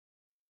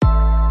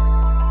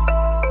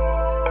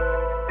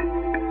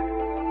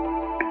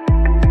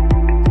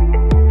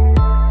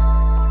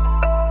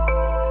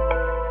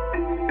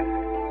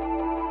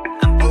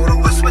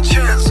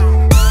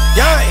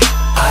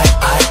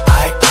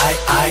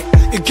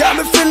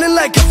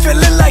like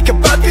a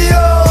papillon.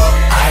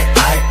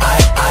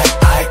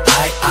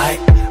 I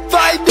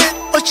fight it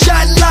or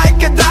shine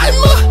like a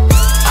diamond.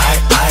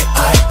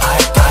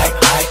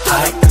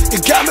 You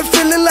got me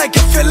feeling like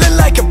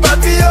a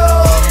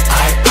papillon.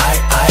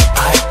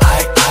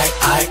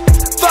 I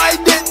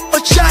fight it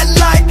or shine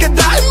like a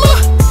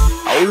diamond.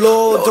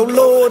 Oh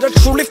Lord, I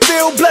truly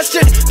feel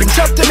blessed. Been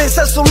trapped in this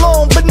so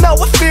long, but now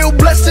I feel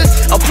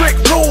blessed. I break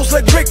rules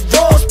like Rick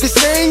Ross, be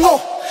saying, oh,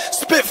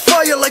 spit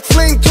fire like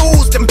flame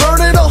tools, then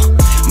burn it all.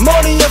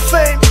 Money and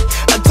fame,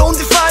 I don't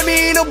define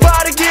me,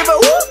 nobody give a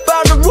whoop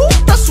about the roof,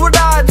 that's what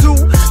I do.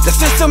 The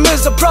system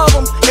is a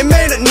problem, it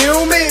made a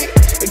new me.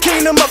 The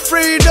kingdom of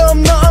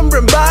freedom, nothing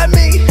bring by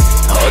me.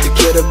 All they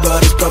care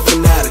about is profit,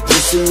 not a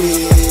diss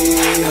me.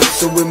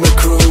 Hustle with my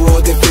crew all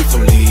day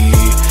faithfully.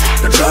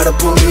 Don't try to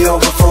pull me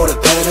over for the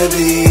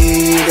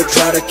penalty. Don't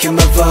try to kill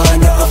my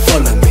vibe, now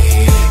follow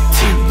me.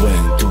 Team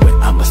Wang, do it,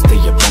 I'ma stay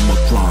up on my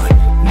grind.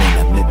 Man,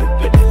 I'm living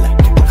with it like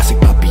the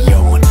classic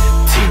papillon.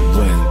 Team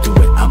Wang, do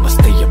it, I'ma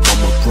stay up on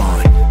my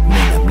grind.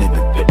 Man, I'm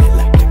living with it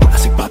like the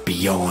classic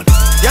papillon.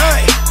 Yeah,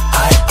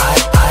 I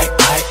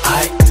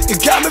you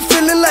got me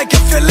feeling like a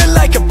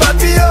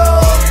papillon.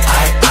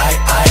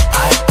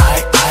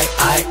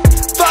 I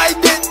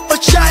fight it or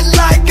shine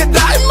like a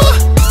diamond.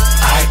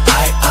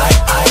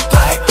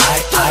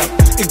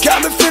 You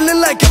got me feeling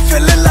like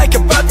a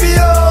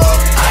papillon.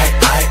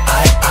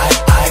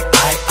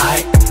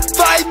 I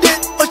fight it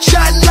or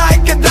shine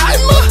like a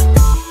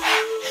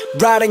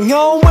diamond. Riding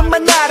on with my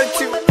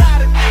attitude.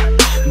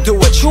 Do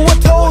what you were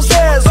told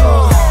says.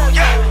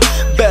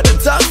 Better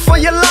duck for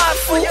your life,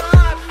 fool.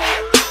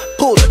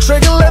 Pull the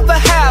trigger if I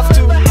have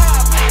to.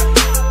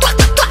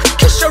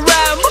 Kiss your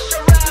ram.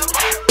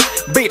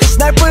 Be the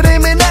sniper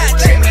aiming at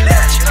you.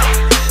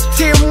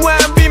 Team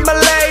Wang be my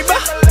labor.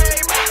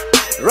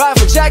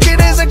 Rifle jacket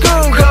is a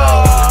crew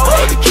call.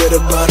 All they care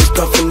about is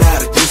profit,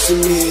 not a diss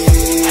me.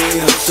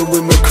 Hustle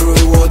with my crew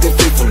all day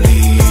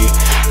faithfully.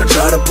 Don't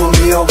try to pull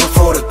me over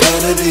for the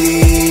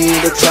penalty.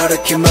 Don't try to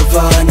kill my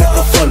vibe,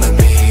 now follow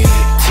me.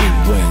 Team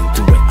Wang,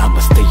 do it,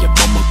 I'ma stay up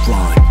on my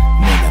grind.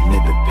 Man, I'm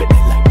living with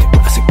it like the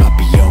classic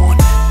papillon.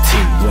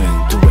 Team Wang,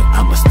 do it,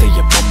 I'ma stay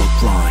up on my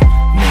grind.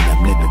 Man, I'm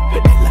living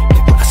with it like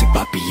the classic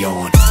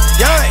papillon.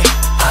 Yeah,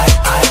 I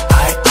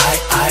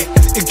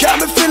you got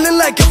me feeling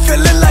like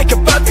a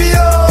papillon.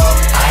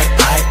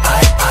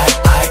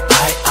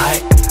 I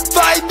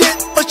fight it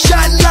or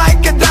shine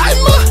like a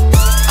diamond.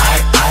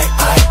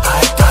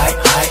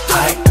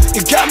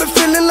 You got me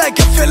feeling like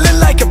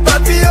a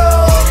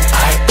papillon.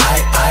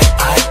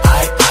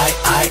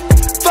 I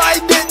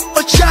fight it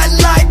or shine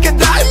like a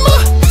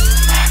diamond.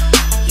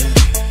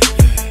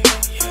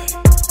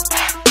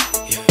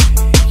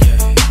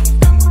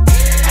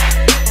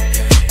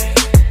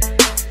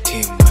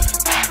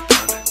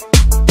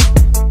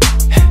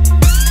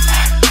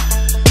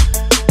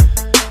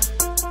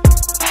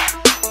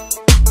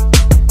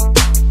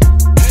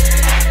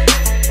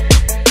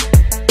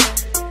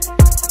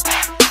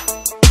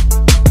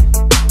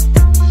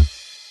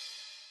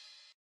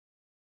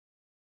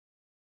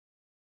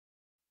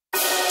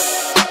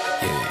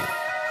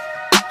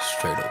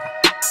 Straight up.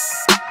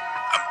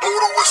 I'm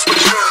Buddha with some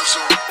jams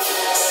on.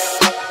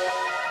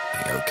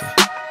 Yeah, okay.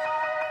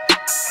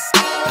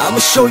 I'ma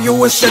show you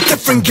it's a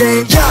different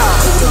game. Yeah,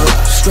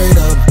 Straight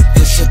up,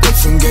 it's a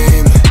different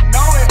game.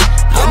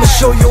 I'ma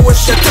show you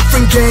it's a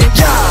different game.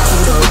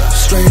 Yeah,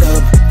 Straight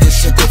up,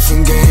 it's a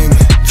different game.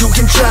 you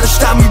can try to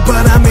stop me,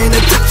 but I'm in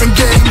a different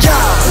game.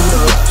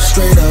 Yeah,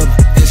 Straight up,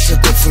 it's a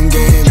different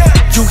game.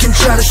 you can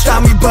try to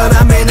stop me, but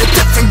I'm in a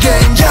different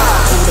game.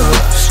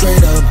 Yeah,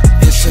 Straight up,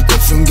 it's a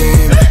different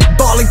game.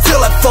 balling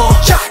till I fall.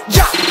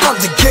 Yeah, I'm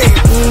the game.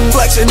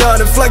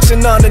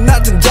 Flexing on it,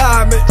 not the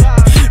diamond.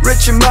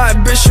 Rich in my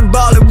ambition,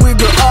 ballin', we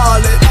go all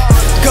in.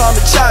 Call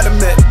me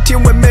Chinaman,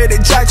 team with made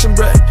it Jackson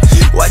bread.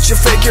 Watch your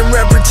faking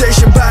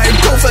reputation, buying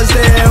proof as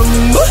them.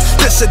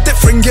 This a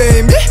different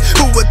game, yeah.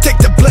 Who would take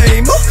the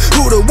blame?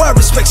 Who do I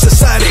respect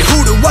society?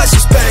 Who do I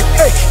suspect?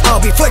 Hey,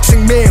 I'll be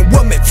flexing man,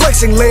 woman,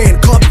 flexing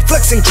land. Call me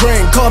flexing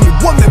train, call me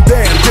woman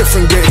band.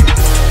 Different game.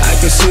 I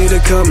can see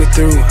it coming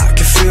through, I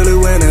can feel it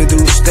when I do.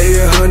 Stay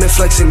 100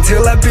 flexing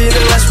till I be the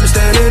last one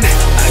standing.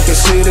 I can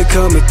see it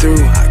coming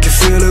through, I can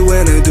feel it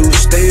when I do.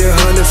 Stay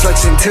 100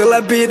 flexing till I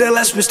be the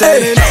last one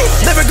standing. Hey,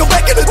 never go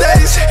back in the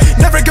days,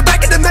 never go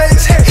back in the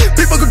maze.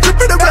 People go trip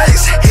in the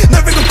race,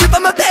 never go trip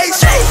on my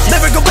pace.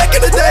 Never go back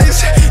in the days,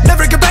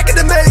 never go back in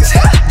the maze.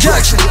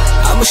 Jackson,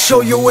 I'ma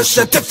show you it's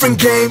a different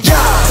game. Yeah,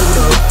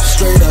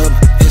 Straight up,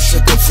 it's a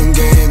different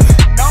game.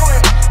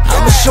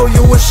 I'ma show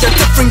you it's a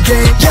different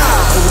game.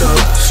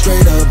 Yeah,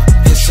 Straight up,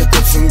 it's a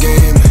different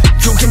game.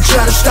 you can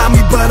try to stop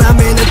me, but I'm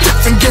in a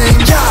different game.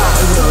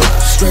 Yeah,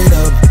 Straight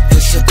up,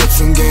 it's a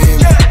different game.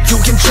 you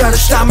can try to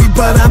stop me,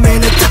 but I'm in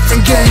a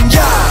different game.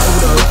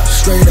 Yeah,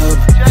 Straight up,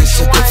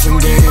 it's a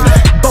different game.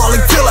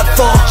 balling till I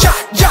fall.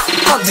 Yeah,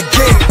 I'm the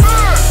game.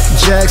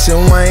 Jackson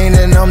Wang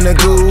and I'm the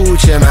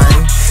Gucci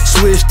man.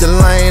 Switch the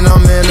lane,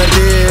 I'm in a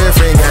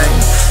different game.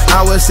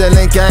 I was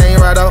selling gang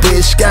right up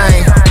bitch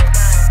gang.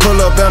 Pull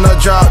up in a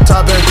drop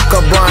top and cook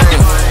a brain.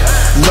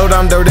 Load but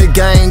I'm dirty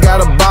gang,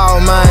 got a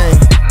ball, man.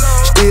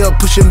 Still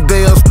pushing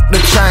bills, the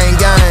chain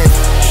gang.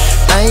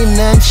 Ain't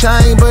nothing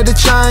chain but the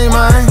chain,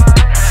 man.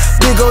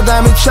 Big old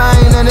diamond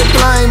chain and it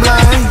bling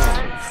bling.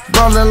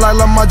 Ballin' like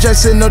Lamar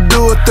Jackson, no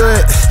dual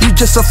threat. You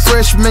just a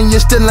freshman, you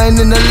still ain't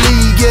in the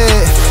league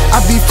yet.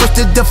 I be first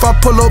to death, I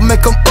pull up,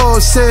 make them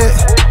all set.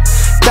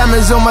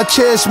 Diamonds on my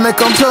chest, make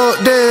them talk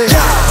dead.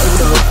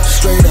 Hold up,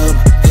 straight up,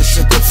 it's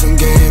a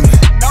different game.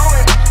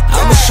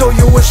 I'ma show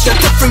you it's a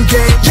different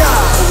game.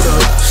 Hold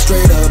up,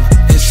 straight up,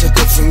 it's a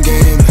different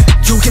game.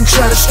 You can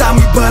try to stop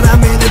me, but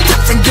I'm in a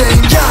different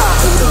game.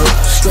 Hold up,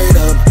 straight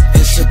up,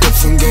 it's a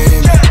different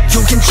game.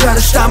 You can try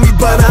to stop me,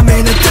 but I'm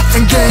in a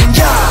different game.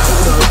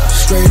 Hold up,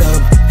 straight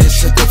up,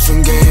 it's a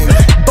different game.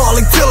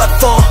 Balling till I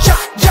fall.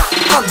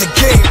 I'm the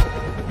game.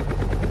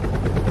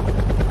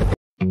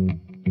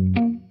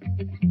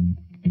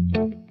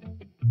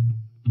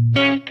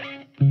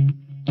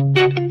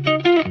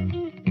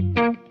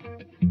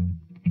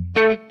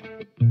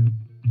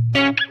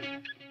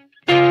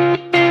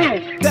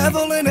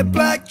 Devil in a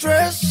black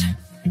dress,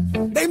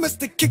 they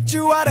must have kicked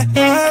you out of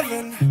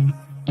heaven.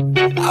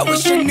 I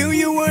wish I knew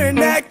you were an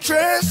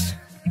actress.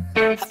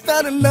 I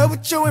fell in love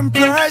with your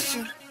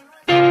impression.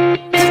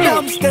 Cause now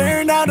I'm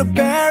staring out a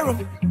barrel.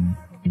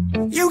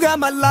 You got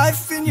my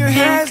life in your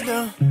hands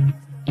now.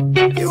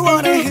 You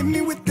wanna hit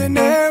me with an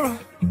arrow.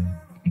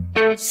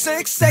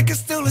 6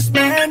 seconds till it's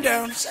man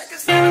down.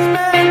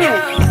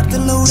 After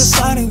load of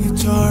finding your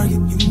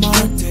target, you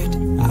marked it.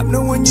 I'm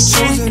the one you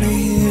chosen to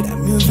hit,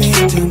 I'm your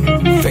victim.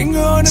 Finger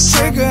on the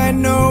trigger, I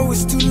know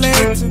it's too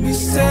late to be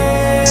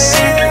saved.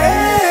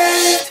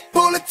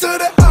 Pull it to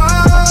the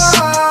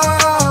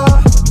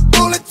heart,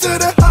 pull it to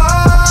the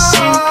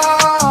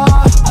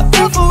heart. I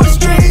fell for a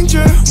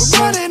stranger, we're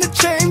running a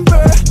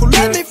chamber. Who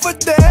left me for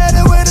dead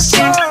and with a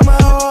scar on my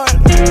heart.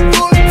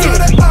 Pull it to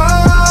the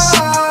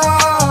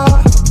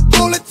heart,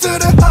 pull it to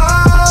the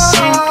heart.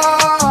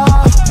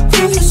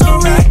 You're so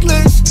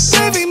reckless,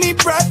 leaving me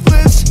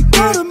breathless. You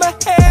go to my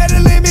head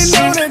and leave me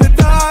alone in the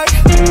dark.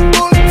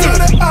 Pull it to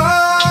the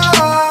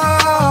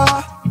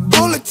heart,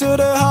 pull it to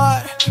the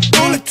heart,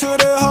 pull it to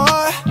the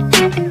heart.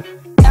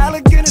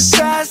 Elegant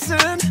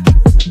assassin,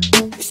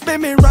 you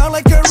spin me round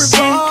like a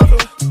revolver.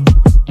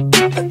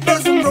 A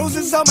dozen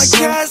roses on my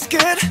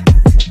casket.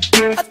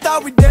 I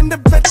thought we'd end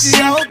up at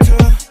the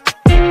altar,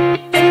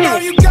 and now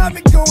you got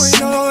me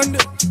going on,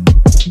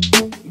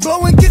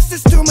 blowing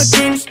kisses to my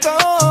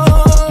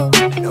tombstone.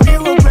 Know you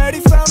already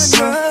found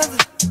another.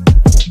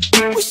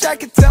 Wish I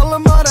could tell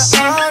them all the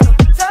honor.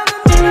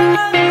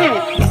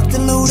 Locked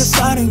and loaded,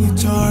 finding your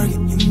target,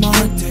 you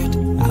marked it.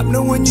 I'm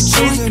the one you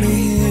chosen to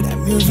hit,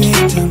 I'm your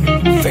victim.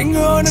 Finger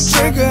on the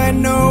trigger, I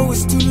know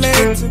it's too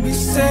late to be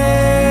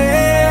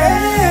saved.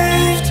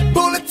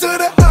 Pull it to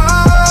the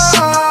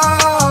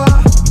heart,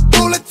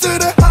 pull it to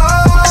the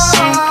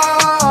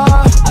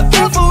heart. I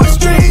fell for a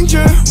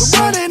stranger, we're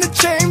running a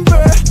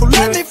chamber. Who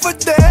left me for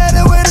dead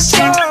and with a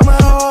scar on my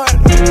heart.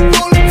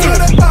 Pull it to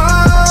the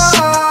heart,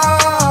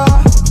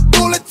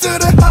 pull it to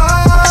the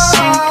heart.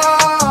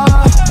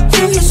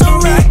 You're so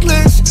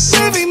reckless,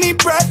 leaving me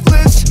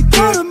breathless. You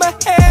go to my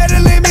head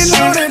and leave me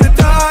alone in the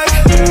dark.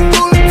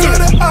 Pull it to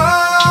the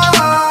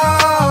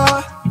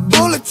heart,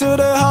 pull it to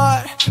the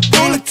heart,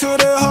 pull it to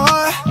the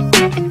heart.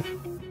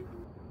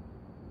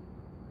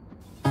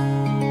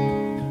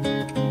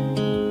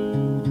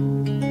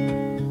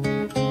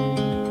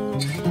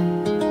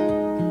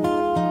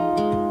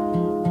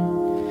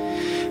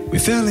 We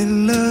fell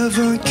in love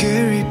on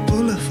Cary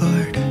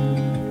Boulevard,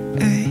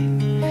 ay,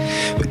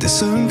 with the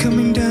sun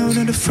coming down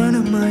on the front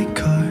of my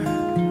car.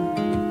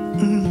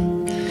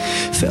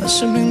 Felt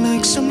something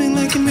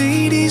like an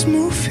 80s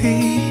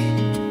movie,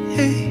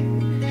 hey.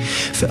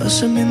 Felt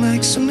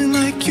something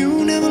like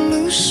you never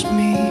lose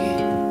me,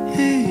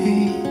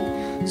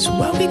 hey. So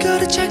why we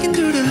gotta check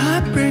into the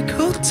Heartbreak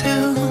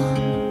Hotel?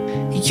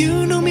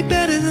 You know me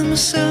better than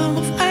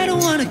myself. I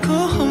don't wanna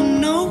go home,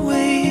 no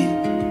way.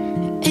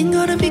 Ain't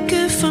gonna be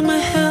good for my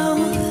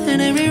health.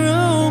 And every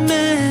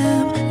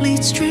romance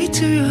leads straight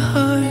to your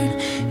heart.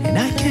 And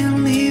I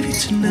can't leave you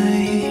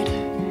tonight,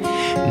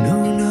 no,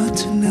 not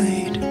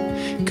tonight.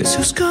 Cause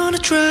who's gonna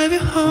drive you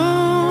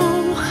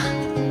home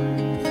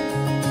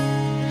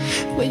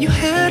when you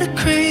had a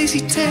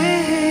crazy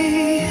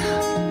day?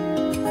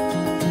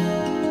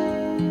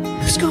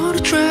 Who's gonna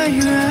dry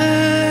your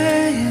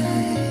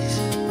eyes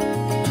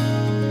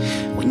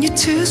when your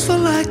tears fall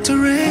like the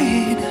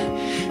rain?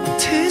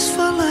 Tears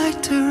fall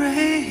like the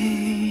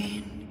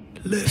rain.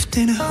 Left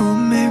in a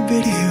homemade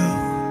video,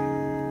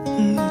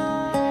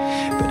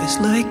 but it's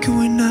like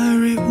when I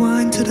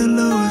rewind to the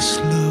lowest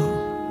slow,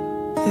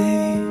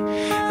 hey.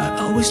 I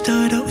always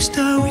thought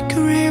we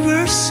could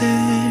reverse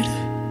it,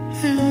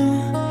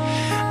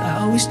 I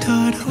always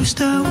thought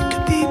we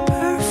could be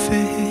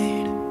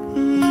perfect.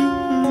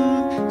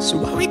 So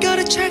why we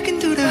gotta check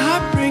into the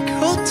Heartbreak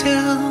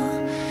Hotel?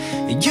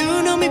 You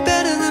know me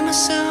better than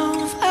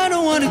myself. I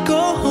don't wanna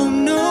go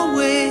home, no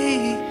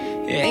way.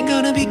 It ain't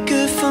gonna be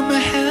good for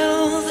my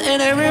health.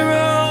 And every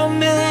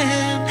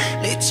romance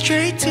leads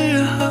straight to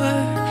your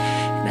heart.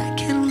 And I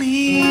can't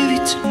leave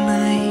you tonight.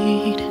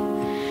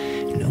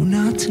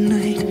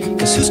 tonight.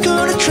 Cause who's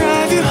gonna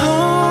drive you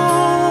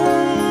home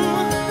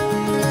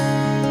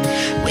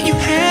when you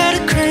had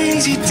a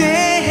crazy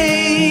day?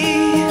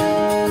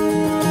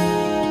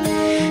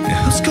 And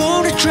who's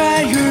gonna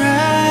dry your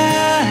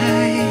eyes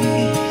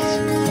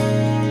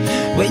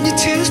when your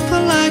tears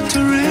fall like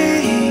the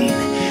rain?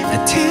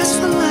 And tears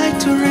fall like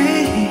the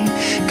rain.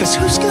 Cause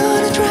who's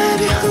gonna drive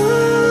you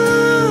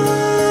home?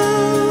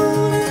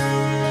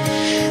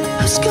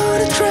 Who's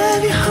gonna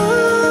drive you home?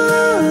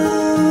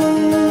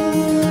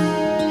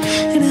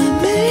 And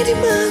I'm 80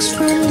 miles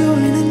from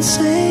going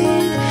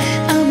insane.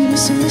 I'll be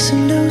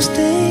missing those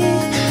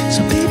days. So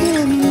baby,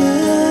 let me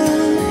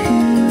love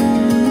you.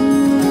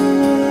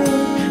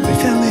 We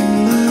fell in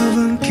love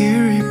on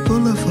Geary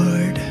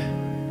Boulevard.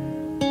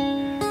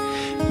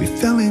 We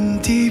fell in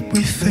deep,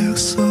 we fell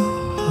so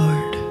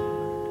hard.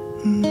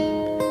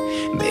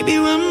 Maybe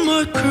one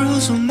more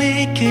cruise will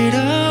make it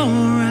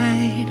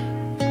alright.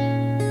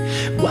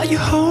 While you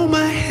hold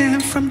my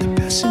hand from the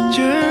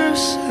passenger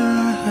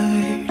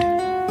side.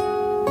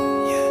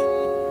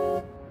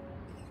 Yeah.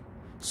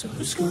 So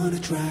who's gonna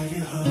drive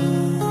you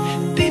home?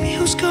 Baby,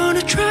 who's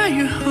gonna drive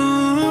you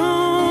home?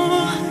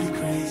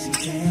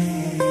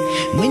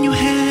 When you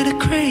had a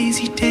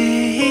crazy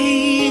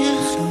day.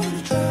 Who's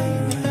gonna dry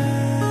your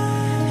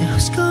eyes? And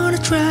who's gonna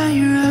dry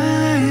your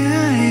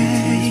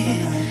eyes?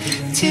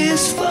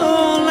 Tears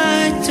fall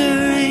like the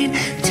rain.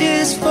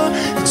 Tears fall.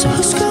 So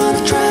who's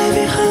gonna drive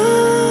you home?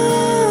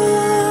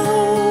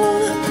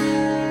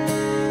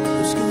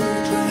 Who's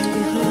gonna drive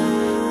you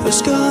home?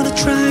 Who's gonna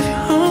drive you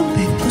home,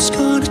 babe? Who's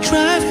gonna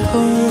drive you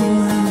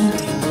home?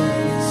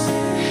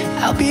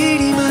 I'll be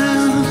 80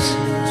 miles.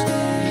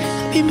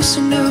 I'll be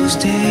missing those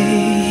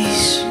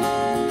days.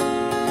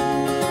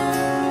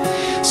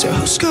 So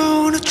who's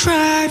gonna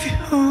drive you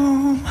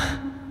home?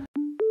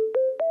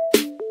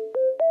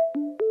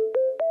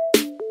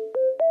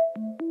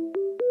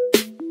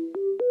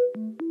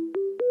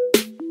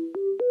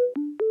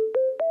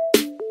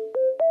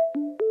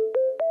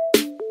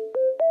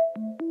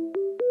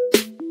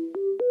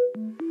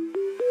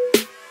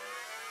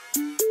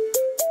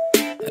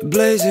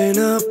 Blazing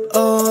up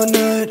all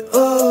night,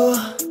 oh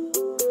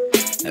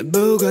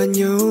不管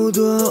有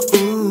多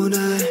无奈，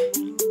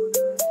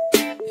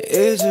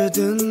一直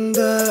等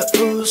待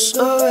无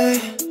所谓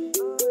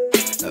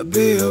I'll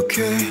be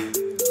okay。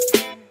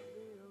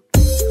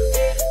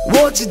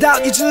 我知道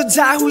一直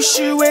在乎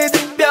虚伪的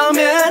表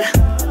面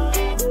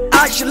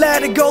I should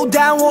let it go，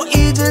 但我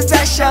一直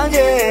在想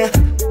念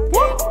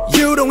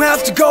You don't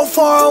have to go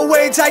far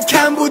away 才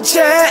看不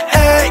见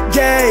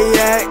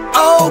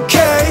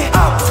Okay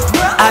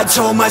I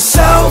told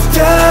myself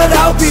that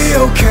I'll be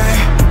okay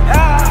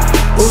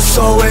无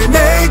所谓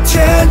每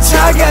天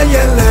擦干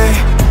眼泪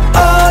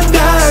All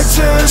night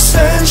只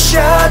剩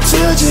下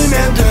自己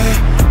面对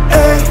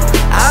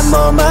I'm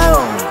on my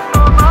own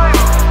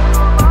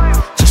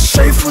只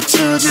说服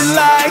自己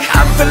like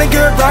I'm feeling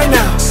good right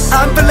now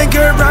I'm feeling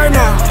good right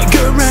now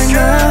Good right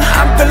now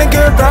I'm feeling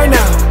good right now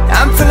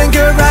I'm feeling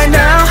good right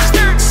now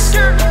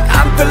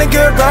I'm feeling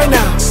good right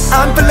now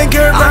I'm feeling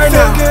good right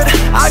now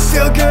I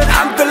feel good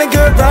I'm feeling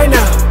good right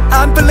now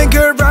I'm feeling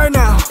good right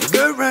now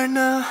Good right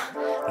now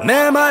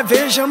Man, my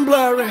vision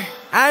blurry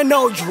I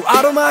know you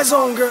out of my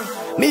zone, girl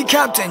Me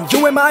captain,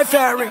 you and my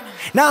ferry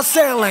Now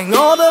sailing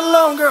all the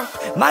longer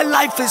My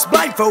life is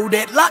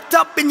blindfolded Locked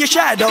up in your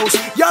shadows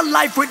Your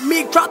life with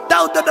me cropped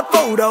out of the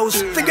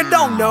photos Think I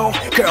don't know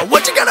Girl,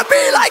 what you gonna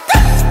be like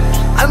that?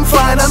 I'm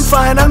fine, I'm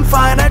fine, I'm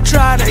fine I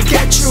try to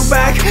get you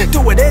back Do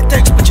what it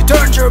takes But you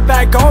turned your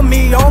back on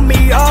me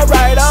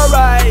Alright,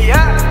 alright,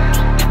 yeah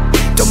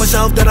Told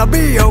myself that I'll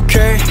be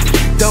okay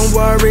Don't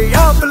worry,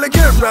 I'm feeling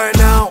good right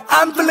now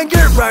I'm feeling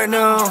good right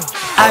now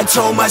I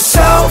told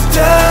myself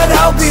that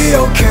I'll be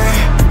okay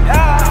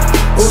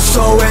无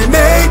所谓每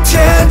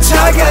天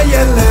擦干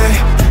眼泪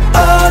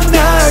All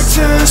night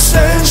只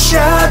剩下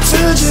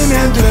自己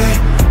面对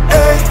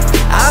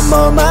I'm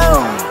on my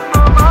own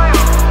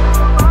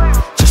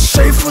只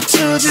说服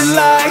自己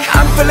like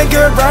I'm feeling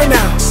good right now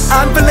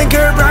I'm feeling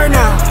good right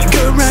now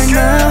Good right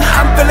now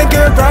I'm feeling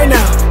good right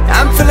now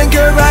I'm feeling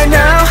good right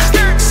now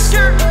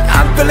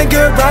I'm feeling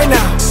good right now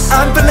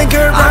I'm feeling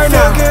good right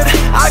now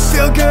I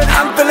feel good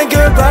I'm feeling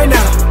good right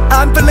now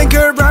I'm feeling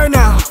good right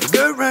now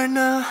Good right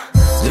now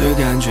这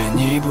感觉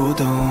你不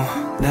懂，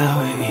那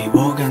回忆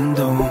我感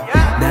动，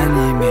但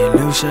你没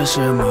留下什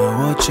么，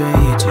我却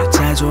一直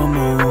在做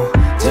梦。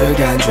这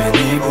感觉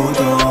你不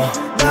懂，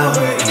那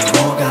回忆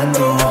我感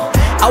动。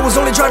I was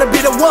only trying to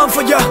be the one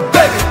for you,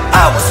 baby.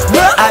 I was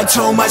real. I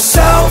told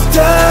myself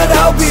that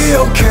I'll be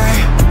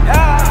okay.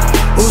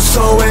 无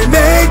所谓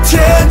每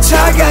天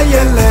擦干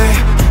眼泪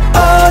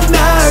All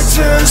night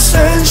只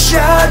剩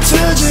下自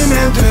己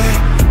面对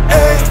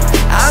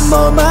I'm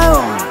on my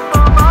own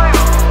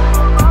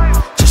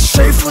只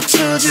说服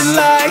自己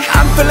like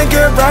I'm feeling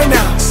good right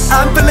now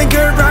I'm feeling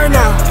good right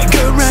now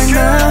Good right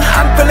now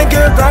I'm feeling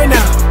good right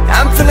now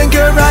I'm feeling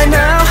good right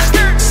now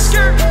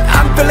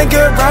I'm feeling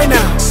good right now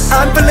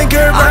I'm feeling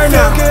good right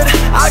now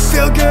I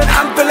feel good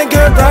I'm feeling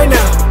good right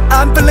now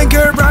I'm feeling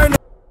good right now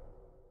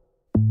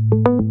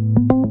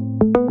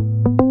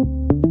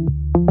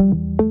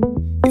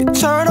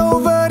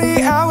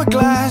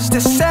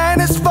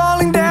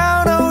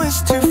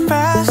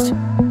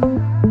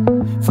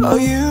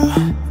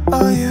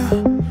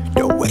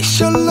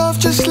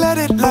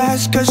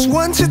fast, cause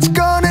once it's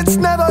gone, it's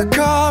never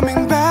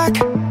coming back.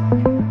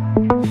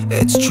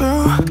 It's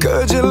true,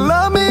 could you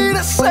love me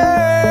the same?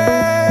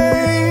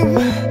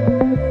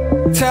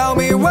 Tell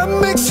me what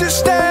makes you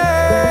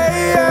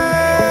stay.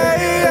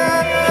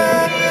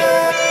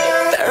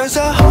 There's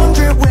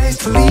 100 ways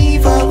to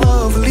leave a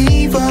love,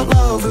 leave a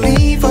love,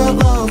 leave a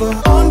love.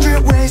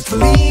 100 ways to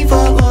leave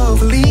a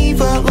love,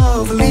 leave a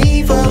love,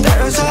 leave a love.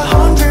 There's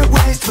 100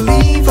 ways to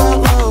leave a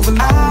love,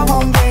 and I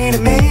won't wait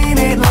a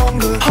minute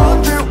longer.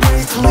 100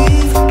 ways to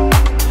leave,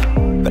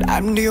 but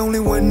I'm the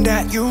only one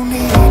that you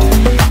need.